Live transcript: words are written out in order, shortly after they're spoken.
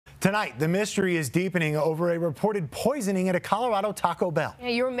Tonight, the mystery is deepening over a reported poisoning at a Colorado Taco Bell.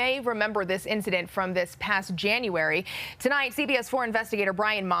 You may remember this incident from this past January. Tonight, CBS 4 investigator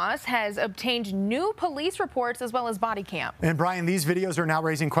Brian Moss has obtained new police reports as well as body cam. And Brian, these videos are now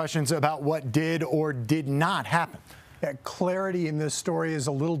raising questions about what did or did not happen. That clarity in this story is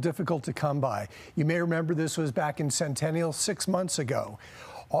a little difficult to come by. You may remember this was back in Centennial 6 months ago.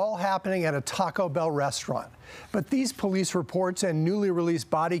 All happening at a Taco Bell restaurant. But these police reports and newly released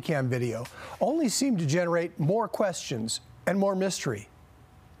body cam video only seem to generate more questions and more mystery.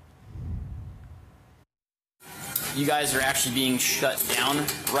 You guys are actually being shut down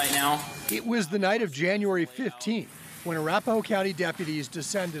right now. It was the night of January 15th when Arapahoe County deputies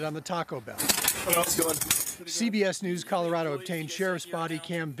descended on the Taco Bell. What else going? CBS News Colorado obtained sheriff's body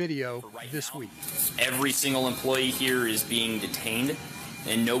cam video this week. Every single employee here is being detained,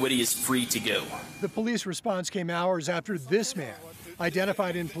 and nobody is free to go. The police response came hours after this man,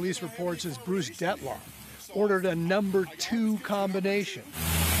 identified in police reports as Bruce Detloff, ordered a number 2 combination.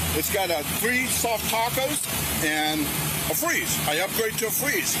 It's got 3 soft tacos and a freeze. I upgrade to a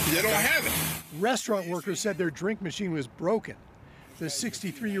freeze. They don't have it. Restaurant workers said their drink machine was broken. The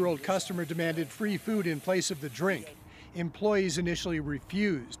 63-year-old customer demanded free food in place of the drink. Employees initially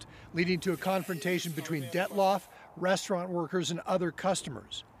refused, leading to a confrontation between Detloff, restaurant workers, and other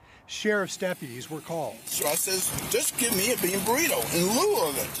customers. Sheriff's deputies were called. So I says, just give me a bean burrito in lieu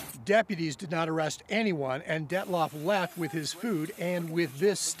of it. Deputies did not arrest anyone, and Detloff left with his food and with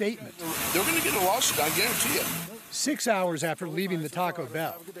this statement. They're going to get a lawsuit, I guarantee you. 6 hours after leaving the Taco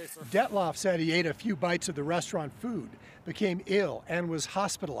Bell, Detloff said he ate a few bites of the restaurant food, became ill, and was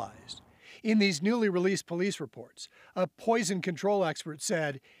hospitalized. In these newly released police reports, a poison control expert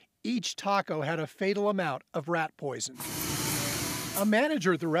said each taco had a fatal amount of rat poison. A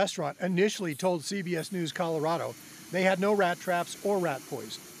manager at the restaurant initially told CBS News Colorado they had no rat traps or rat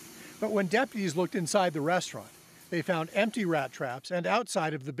poison. But when deputies looked inside the restaurant, they found empty rat traps, and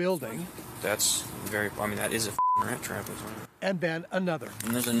outside of the building, that is a rat trap. And then another.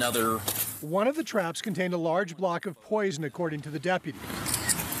 And there's another. One of the traps contained a large block of poison, according to the deputy.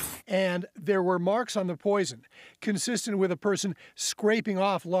 And there were marks on the poison, consistent with a person scraping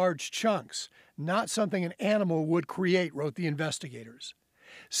off large chunks, not something an animal would create, wrote the investigators.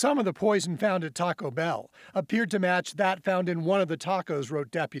 Some of the poison found at Taco Bell appeared to match that found in one of the tacos,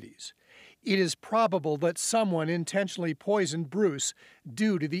 wrote deputies. It is probable that someone intentionally poisoned Bruce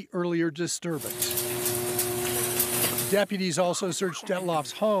due to the earlier disturbance. Deputies also searched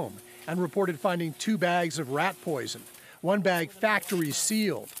Detloff's home and reported finding 2 bags of rat poison, one bag factory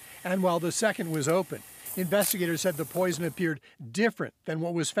sealed, and while the second was open, investigators said the poison appeared different than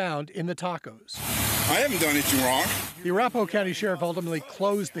what was found in the tacos. I haven't done anything wrong. The Arapahoe County Sheriff ultimately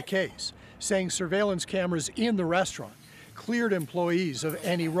closed the case, saying surveillance cameras in the restaurant cleared employees of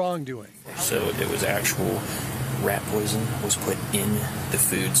any wrongdoing. So there was actual rat poison was put in the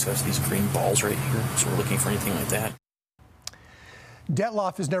food, so that's these green balls right here. So we're looking for anything like that.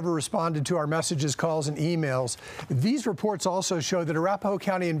 Detloff has never responded to our messages, calls, and emails. These reports also show that Arapahoe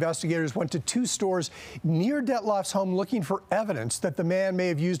County investigators went to 2 stores near Detloff's home looking for evidence that the man may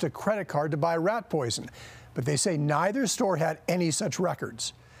have used a credit card to buy rat poison. But they say neither store had any such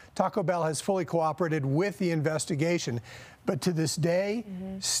records. Taco Bell has fully cooperated with the investigation, but to this day,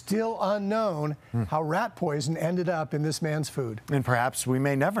 still unknown how rat poison ended up in this man's food. And perhaps we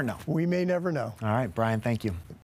may never know. We may never know. All right, Brian, thank you.